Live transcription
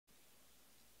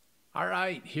All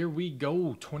right, here we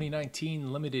go.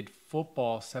 2019 Limited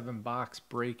Football 7-box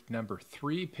break number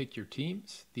 3. Pick your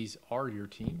teams. These are your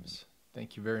teams.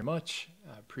 Thank you very much.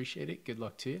 I appreciate it. Good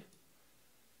luck to you.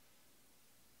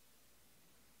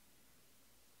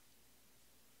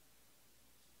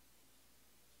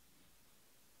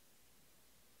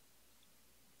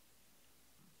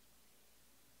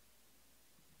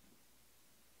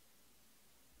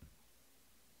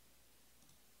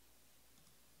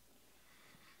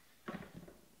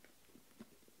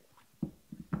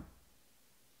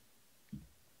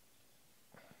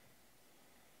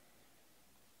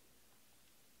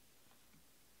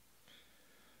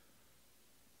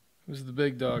 Who's the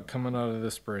big dog coming out of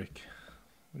this break?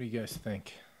 What do you guys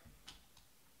think?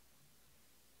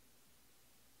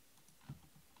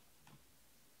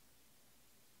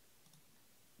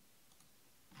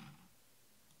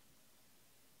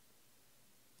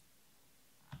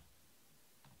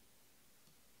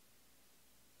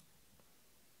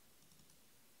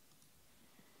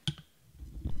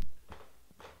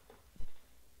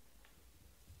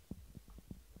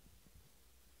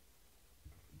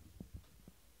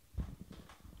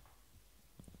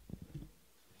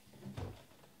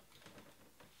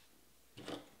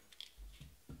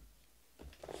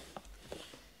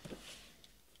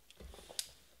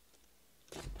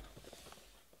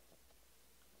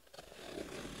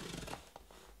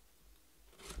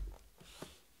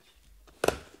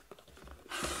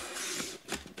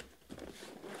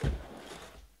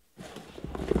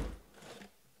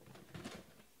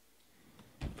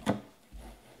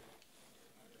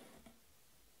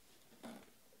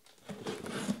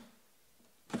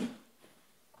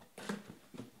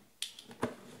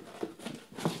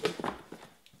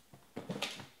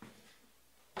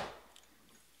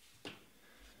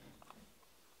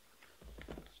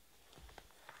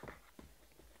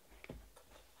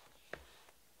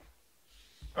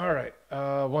 All right,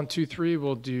 1, 2, 3.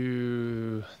 We'll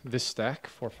do this stack.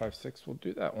 4, 5, 6. We'll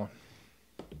do that one.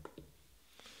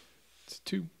 It's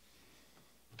 2.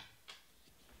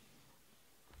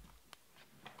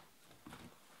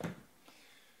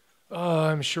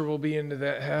 I'm sure we'll be into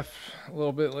that half a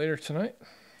little bit later tonight.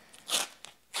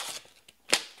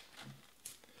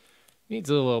 Needs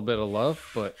a little bit of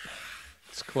love, but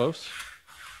it's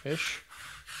close-ish.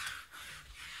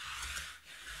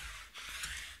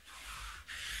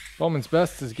 Bowman's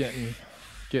Best is getting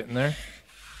there.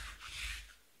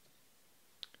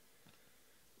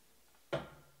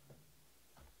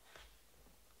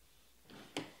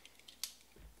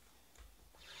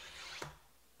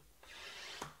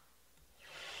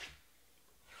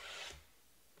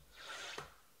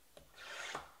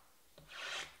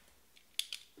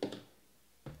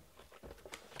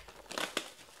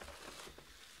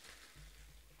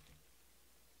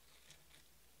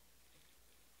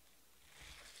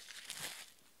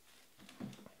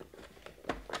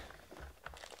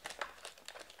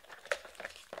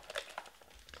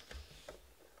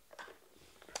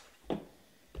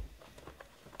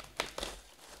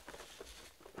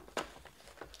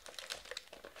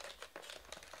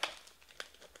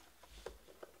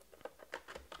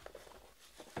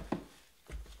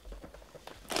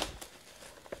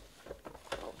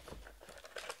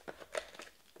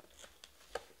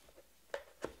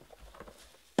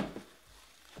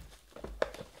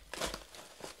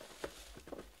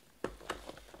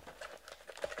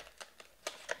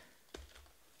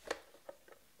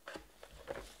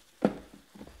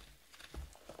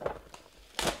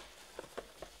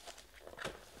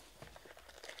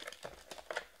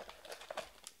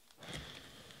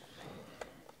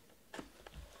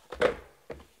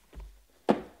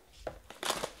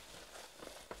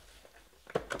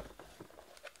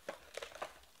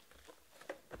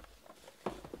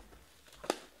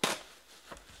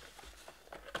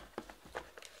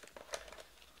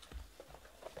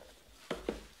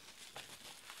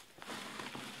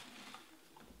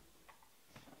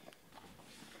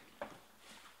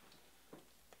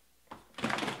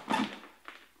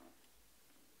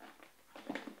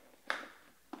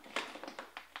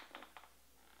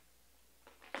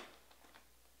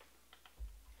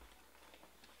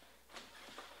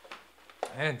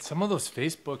 Man, some of those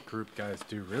Facebook group guys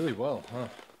do really well, huh?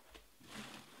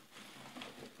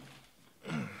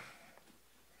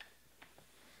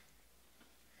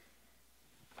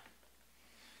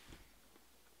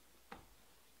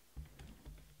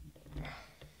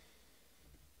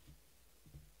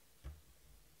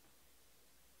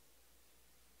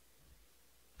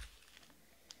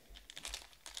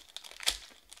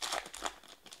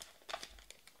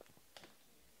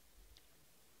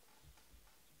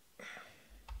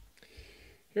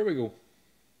 Here we go.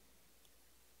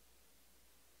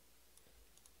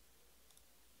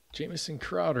 Jamison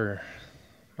Crowder,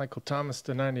 Michael Thomas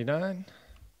to 99.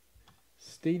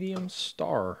 Stadium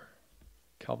Star,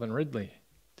 Calvin Ridley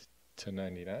to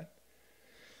 99.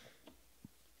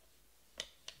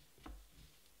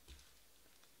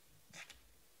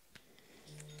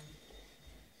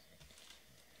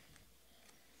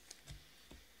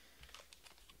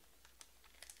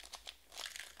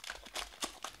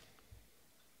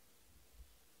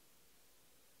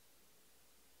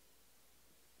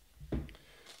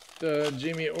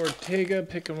 Jamie Ortega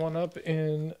picking one up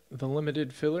in the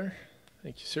limited filler.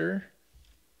 Thank you, sir.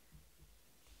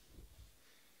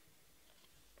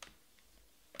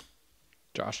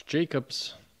 Josh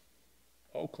Jacobs,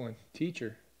 Oakland,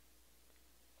 teacher.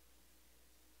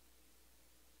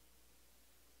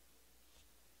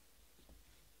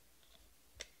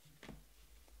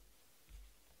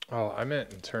 Oh, I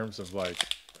meant in terms of like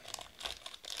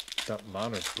the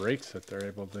amount of breaks that they're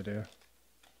able to do.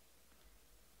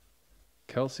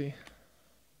 Kelsey,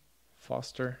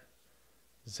 Foster,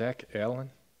 Zach Allen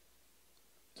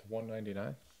to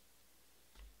 199.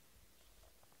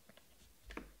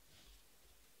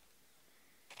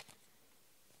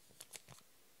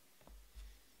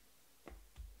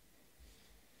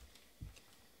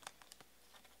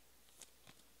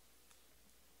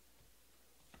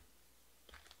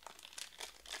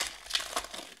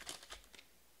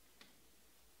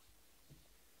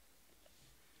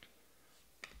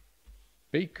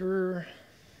 Baker,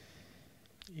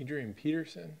 Adrian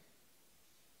Peterson,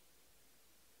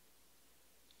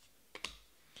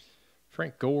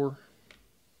 Frank Gore,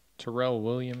 Terrell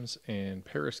Williams, and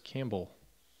Paris Campbell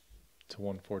to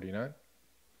 149.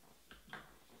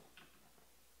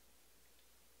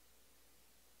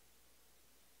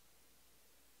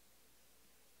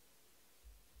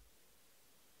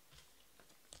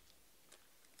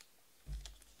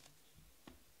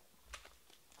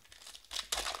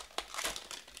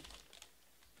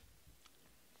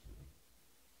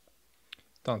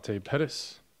 Dante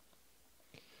Pettis,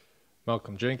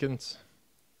 Malcolm Jenkins,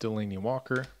 Delaney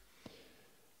Walker,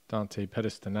 Dante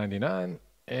Pettis to 99,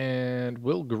 and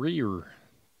Will Greer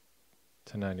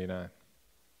to 99.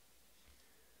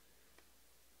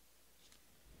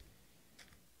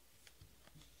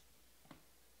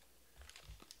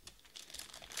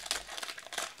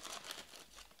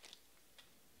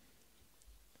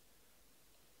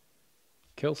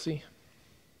 Kelsey,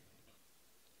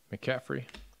 McCaffrey,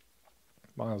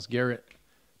 Myles Garrett,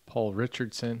 Paul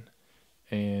Richardson,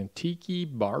 and Tiki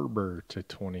Barber to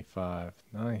 25.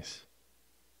 Nice.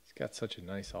 He's got such a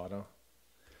nice auto.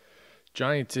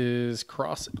 Giants is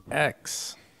Cross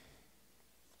X.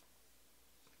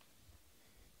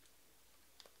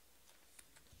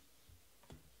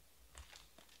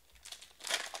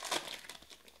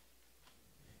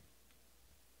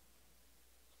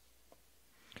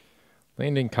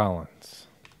 Landon Collins,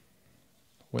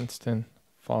 Winston,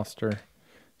 Foster,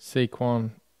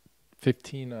 Saquon,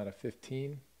 15 out of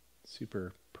 15.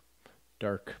 Super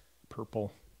dark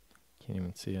purple. Can't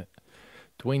even see it.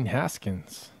 Dwayne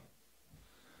Haskins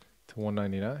to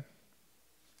 199.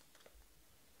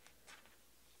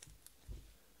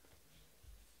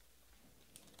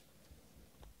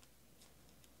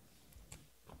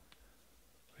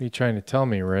 What are you trying to tell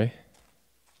me, Ray?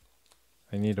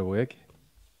 I need a wig?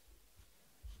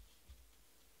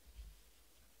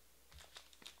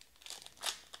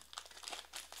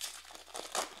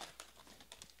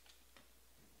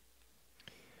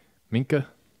 Minka,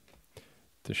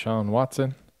 Deshaun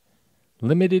Watson,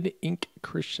 limited ink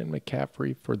Christian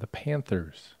McCaffrey for the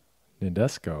Panthers,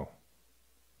 Nadesco.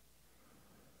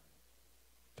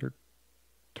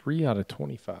 3 out of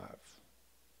 25.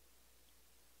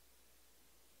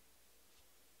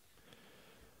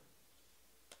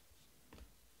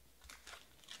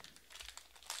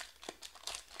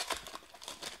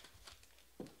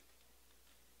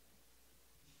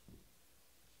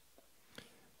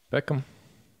 Beckham,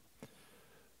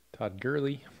 Todd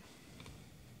Gurley,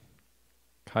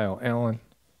 Kyle Allen,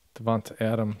 Devonta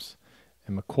Adams,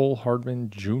 and McCole Hardman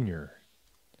Jr.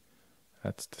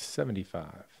 That's to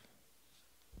 75.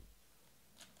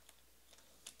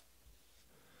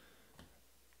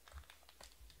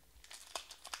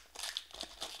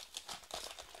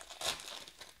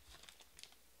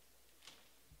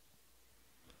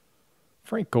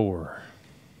 Frank Gore,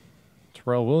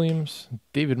 Terrell Williams,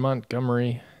 David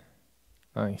Montgomery.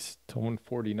 Nice. To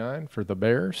 149 for the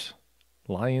Bears.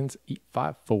 Lions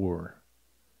 854.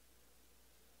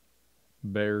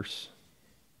 Bears.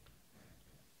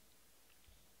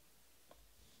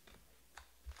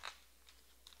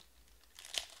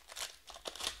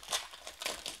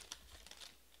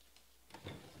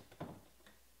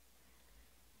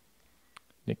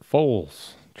 Nick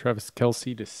Foles. Travis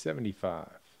Kelce to 75.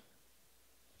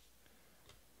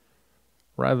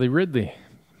 Riley Ridley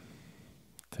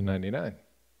to 99.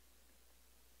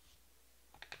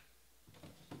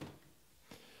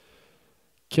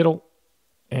 Kittle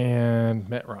and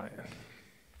Matt Ryan.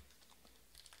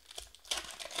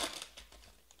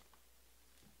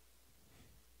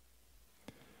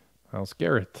 Myles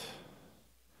Garrett.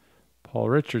 Paul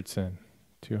Richardson,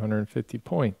 250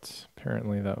 points.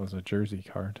 Apparently that was a jersey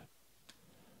card.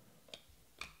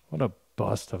 What a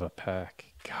bust of a pack.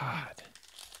 God.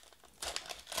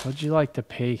 Would you like to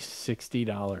pay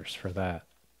 $60 for that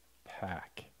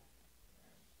pack?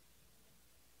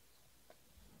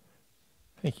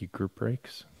 Thank you, Group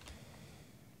Breaks.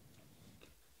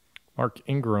 Mark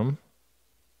Ingram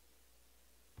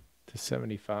to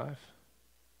 75.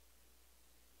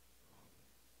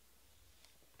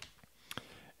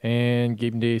 And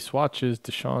Game Day swatches,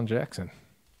 Deshaun Jackson,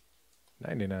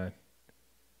 99.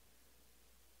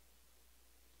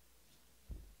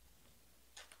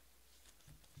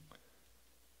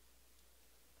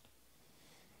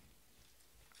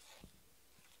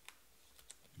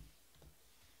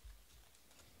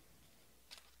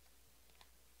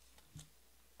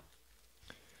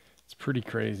 It's pretty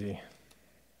crazy.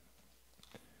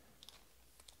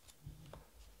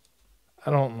 I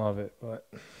don't love it, but,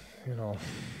 you know,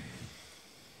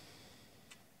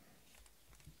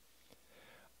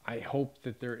 I hope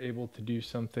that they're able to do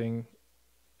something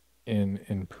in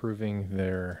improving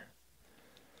their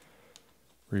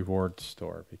reward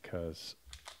store, because,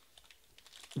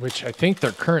 which I think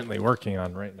they're currently working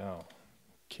on right now.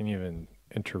 Can't even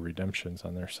enter redemptions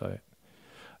on their site.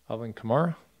 Alvin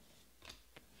Kamara,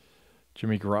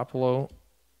 Jimmy Garoppolo,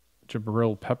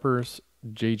 Jabril Peppers,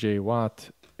 J.J.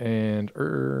 Watt, and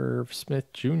Irv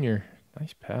Smith Jr.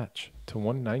 Nice patch to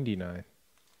 199.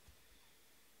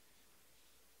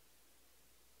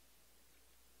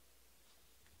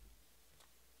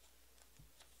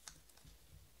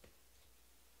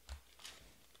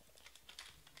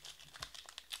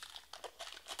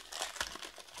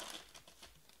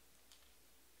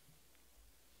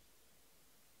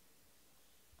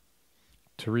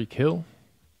 Tyreek Hill,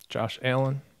 Josh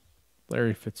Allen,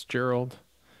 Larry Fitzgerald,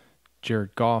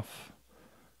 Jared Goff,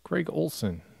 Greg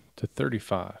Olsen to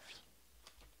 35.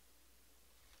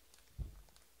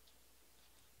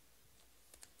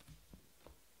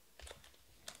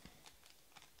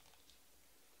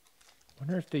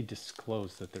 Wonder if they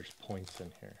disclose that there's points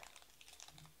in here.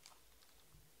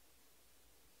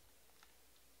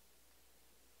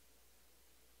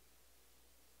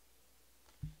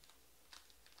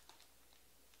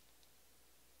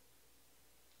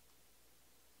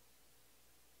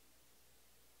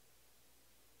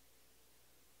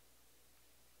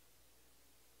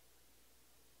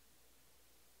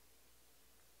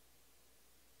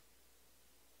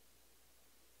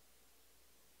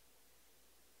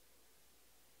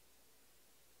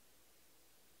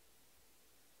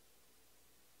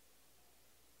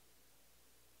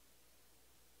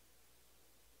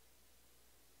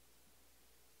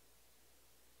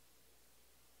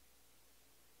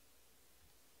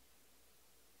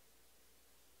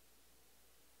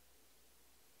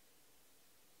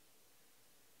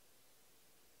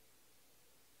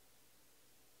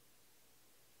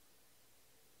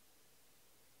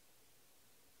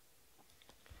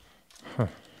 Huh.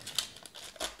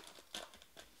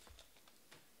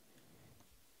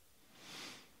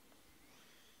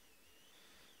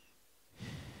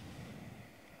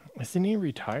 Isn't he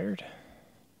retired?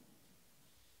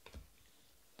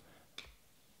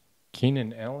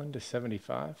 Keenan Allen to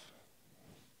 75.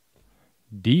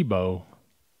 Debo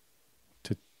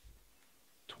to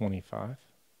 25.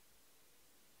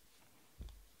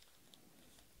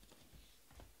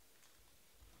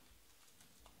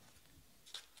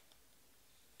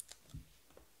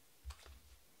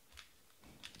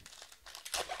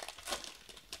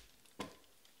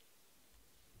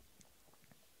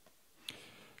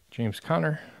 James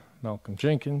Conner, Malcolm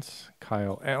Jenkins,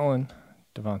 Kyle Allen,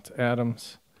 Devonta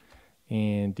Adams,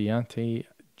 and Deontay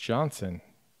Johnson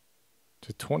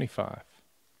to 25.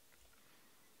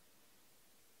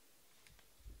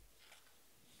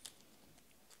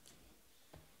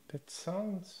 That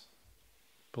sounds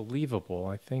believable.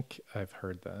 I think I've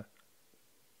heard that.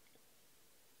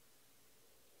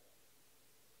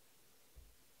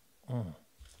 Oh.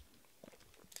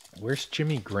 Where's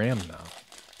Jimmy Graham now?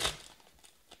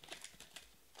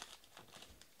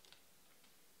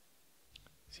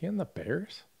 Is he on the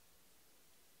Bears?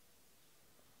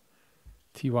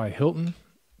 T.Y. Hilton?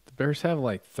 The Bears have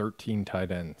like 13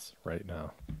 tight ends right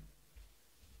now.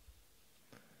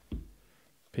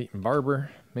 Peyton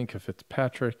Barber, Minka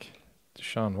Fitzpatrick,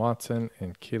 Deshaun Watson,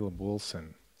 and Caleb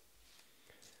Wilson.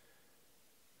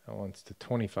 That one's to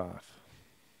 25.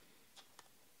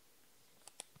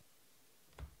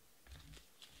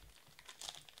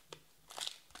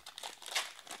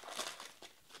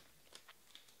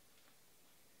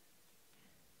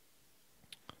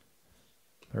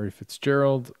 Larry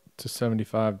Fitzgerald to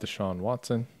 75, Deshaun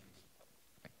Watson.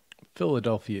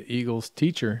 Philadelphia Eagles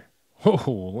teacher.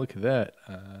 Oh, look at that.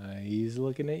 He's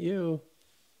looking at you.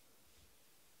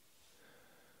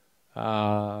 3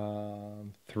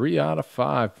 out of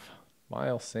 5.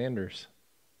 Miles Sanders.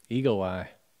 Eagle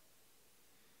Eye.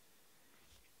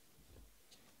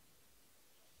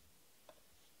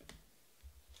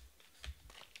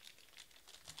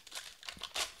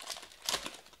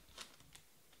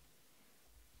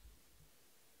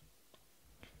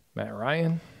 Matt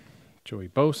Ryan, Joey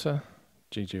Bosa,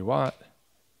 J.J. Watt,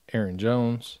 Aaron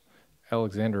Jones,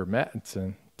 Alexander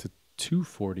Mattison to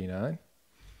 249.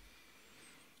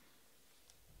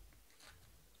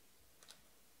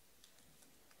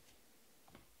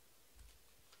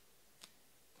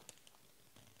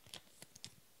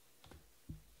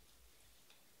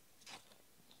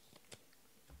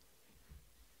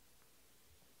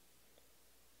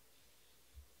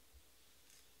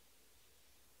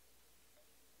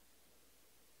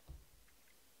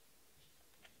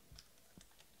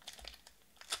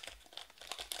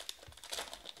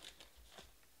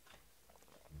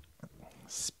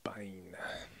 Spine.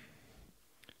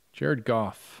 Jared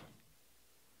Goff.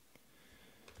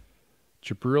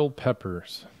 Jabril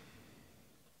Peppers.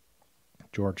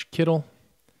 George Kittle.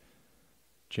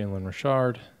 Jalen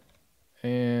Richard.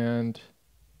 And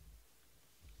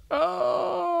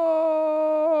oh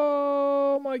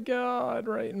my God,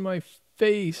 right in my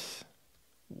face.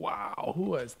 Wow,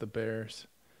 who has the Bears?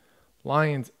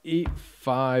 Lions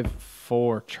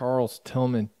 8-5-4. Charles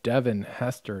Tillman, Devin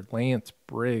Hester, Lance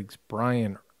Briggs,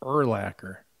 Brian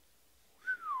Urlacher.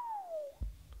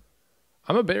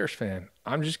 I'm a Bears fan.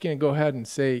 I'm just going to go ahead and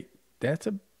say that's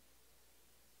a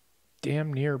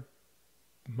damn near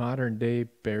modern day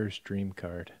Bears dream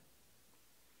card.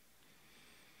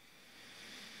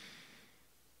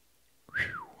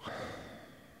 Whew.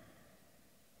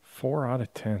 4 out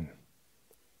of 10.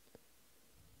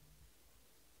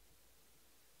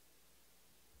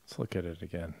 Let's look at it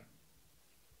again.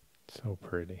 So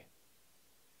pretty.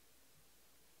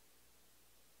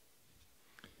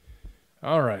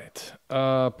 All right.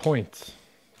 Points.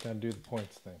 Gotta do the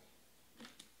points thing.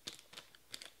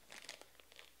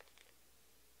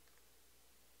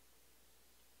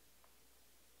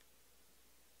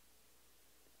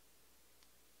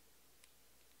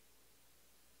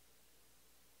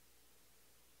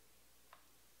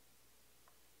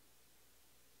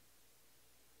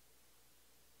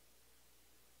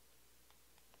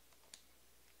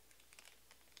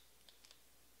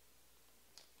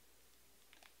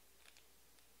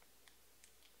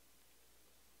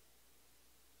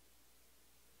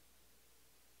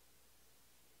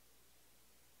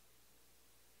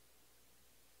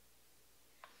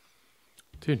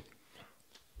 Dude,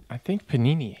 I think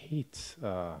Panini hates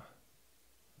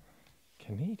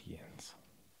Canadians.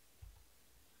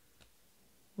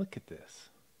 Look at this.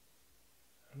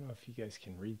 I don't know if you guys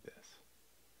can read this.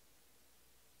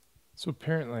 So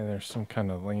apparently there's some kind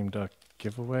of lame duck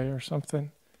giveaway or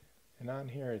something. And on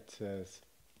here it says,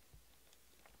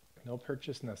 no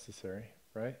purchase necessary,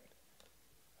 right?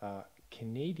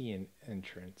 Canadian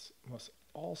entrants must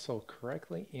also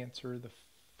correctly answer the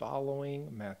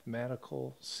following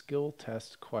mathematical skill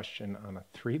test question on a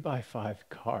 3x5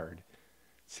 card.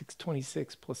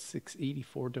 626 plus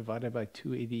 684 divided by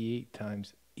 288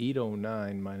 times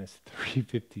 809 minus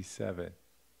 357.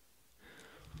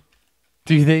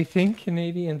 Do they think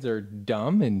Canadians are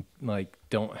dumb and like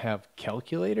don't have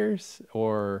calculators,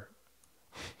 or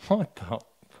what the?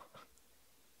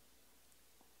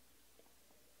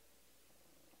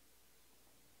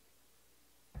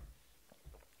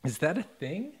 Is that a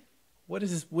thing? What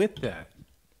is with that?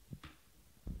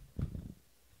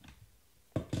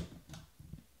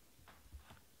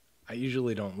 I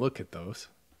usually don't look at those,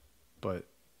 but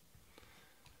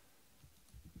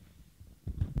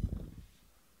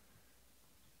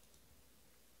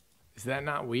is that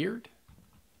not weird?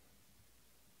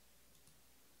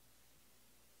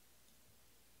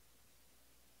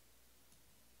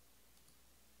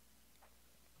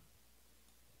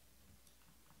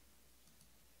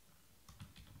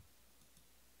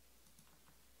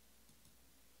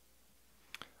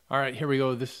 All right, here we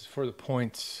go. This is for the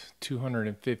points.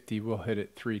 250. We'll hit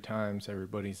it 3 times.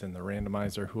 Everybody's in the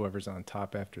randomizer. Whoever's on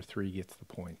top after 3 gets the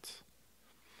points.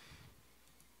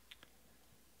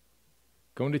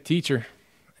 Going to teacher.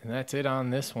 And that's it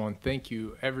on this one. Thank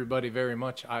you, everybody, very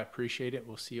much. I appreciate it.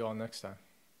 We'll see you all next time.